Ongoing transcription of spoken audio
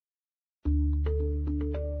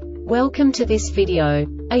Welcome to this video.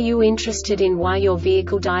 Are you interested in why your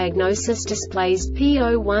vehicle diagnosis displays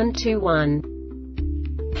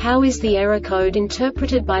P0121? How is the error code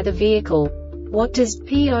interpreted by the vehicle? What does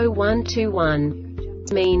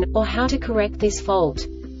P0121 mean, or how to correct this fault?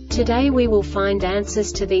 Today we will find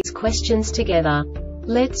answers to these questions together.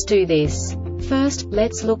 Let's do this. First,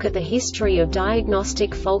 let's look at the history of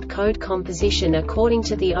diagnostic fault code composition according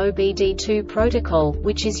to the OBD2 protocol,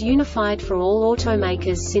 which is unified for all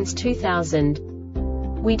automakers since 2000.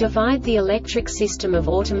 We divide the electric system of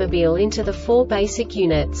automobile into the four basic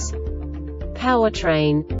units: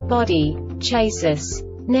 powertrain, body, chassis,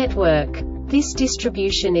 network. This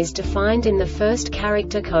distribution is defined in the first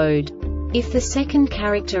character code. If the second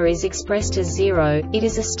character is expressed as 0, it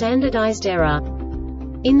is a standardized error.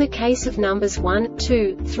 In the case of numbers 1,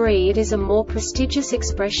 2, 3, it is a more prestigious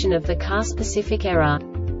expression of the car-specific error.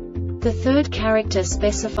 The third character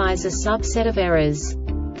specifies a subset of errors.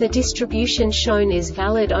 The distribution shown is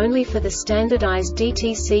valid only for the standardized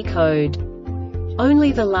DTC code.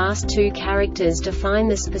 Only the last two characters define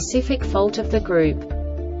the specific fault of the group.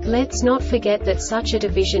 Let's not forget that such a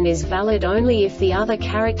division is valid only if the other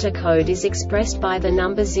character code is expressed by the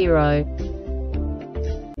number 0.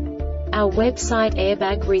 Our website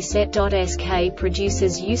airbagreset.sk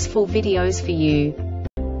produces useful videos for you.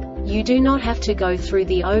 You do not have to go through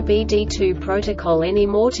the OBD2 protocol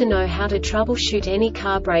anymore to know how to troubleshoot any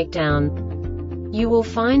car breakdown. You will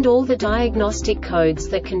find all the diagnostic codes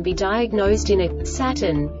that can be diagnosed in a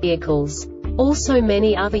Saturn vehicles. Also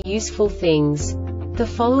many other useful things. The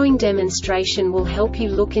following demonstration will help you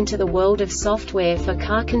look into the world of software for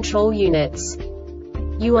car control units.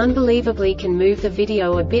 You unbelievably can move the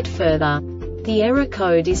video a bit further. The error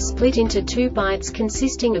code is split into 2 bytes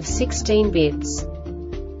consisting of 16 bits.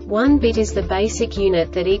 1 bit is the basic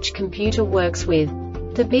unit that each computer works with.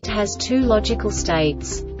 The bit has 2 logical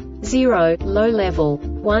states: 0, low level,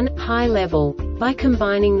 1, high level. By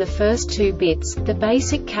combining the first 2 bits, the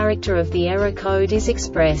basic character of the error code is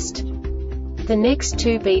expressed. The next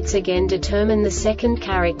 2 beats again determine the second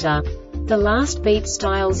character. The last beat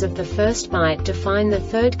styles of the first byte define the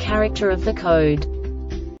third character of the code.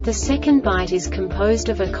 The second byte is composed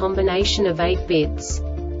of a combination of 8 bits.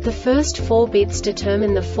 The first 4 bits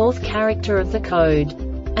determine the fourth character of the code.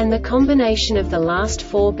 And the combination of the last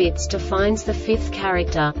 4 bits defines the fifth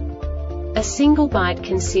character. A single byte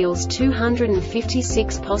conceals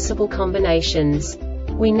 256 possible combinations.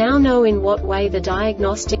 We now know in what way the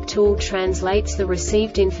diagnostic tool translates the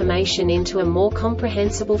received information into a more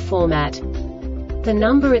comprehensible format. The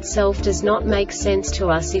number itself does not make sense to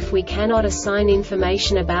us if we cannot assign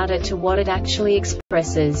information about it to what it actually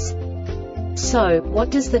expresses. So, what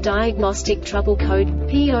does the diagnostic trouble code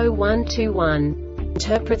P0121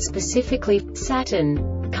 interpret specifically for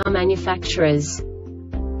Saturn car manufacturers?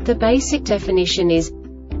 The basic definition is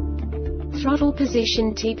throttle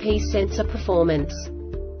position TP sensor performance.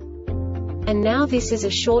 And now this is a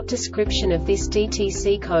short description of this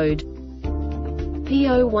DTC code.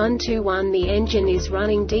 P0121 The engine is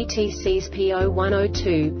running DTCs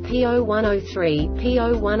P0102, P0103,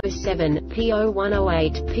 P0107,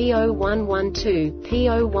 P0108, P0112,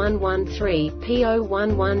 P0113,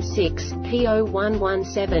 P0116,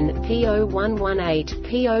 P0117, P0118,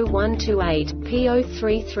 P0128,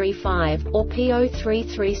 P0335, or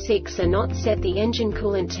P0336 are not set. The engine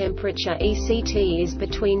coolant temperature ECT is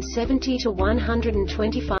between 70 to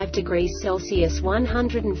 125 degrees Celsius,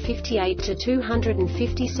 158 to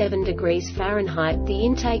 257 degrees Fahrenheit. The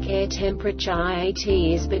intake air temperature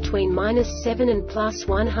IAT is between -7 and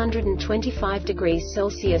 +125 degrees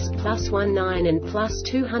Celsius, +19 and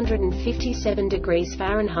 +257 degrees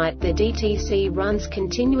Fahrenheit. The DTC runs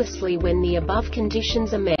continuously when the above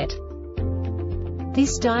conditions are met.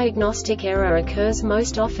 This diagnostic error occurs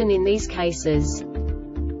most often in these cases.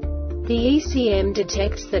 The ECM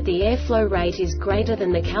detects that the airflow rate is greater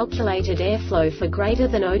than the calculated airflow for greater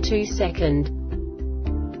than 0.2 seconds.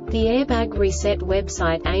 The Airbag Reset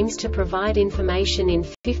website aims to provide information in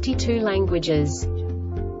 52 languages.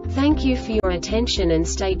 Thank you for your attention and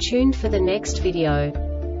stay tuned for the next video.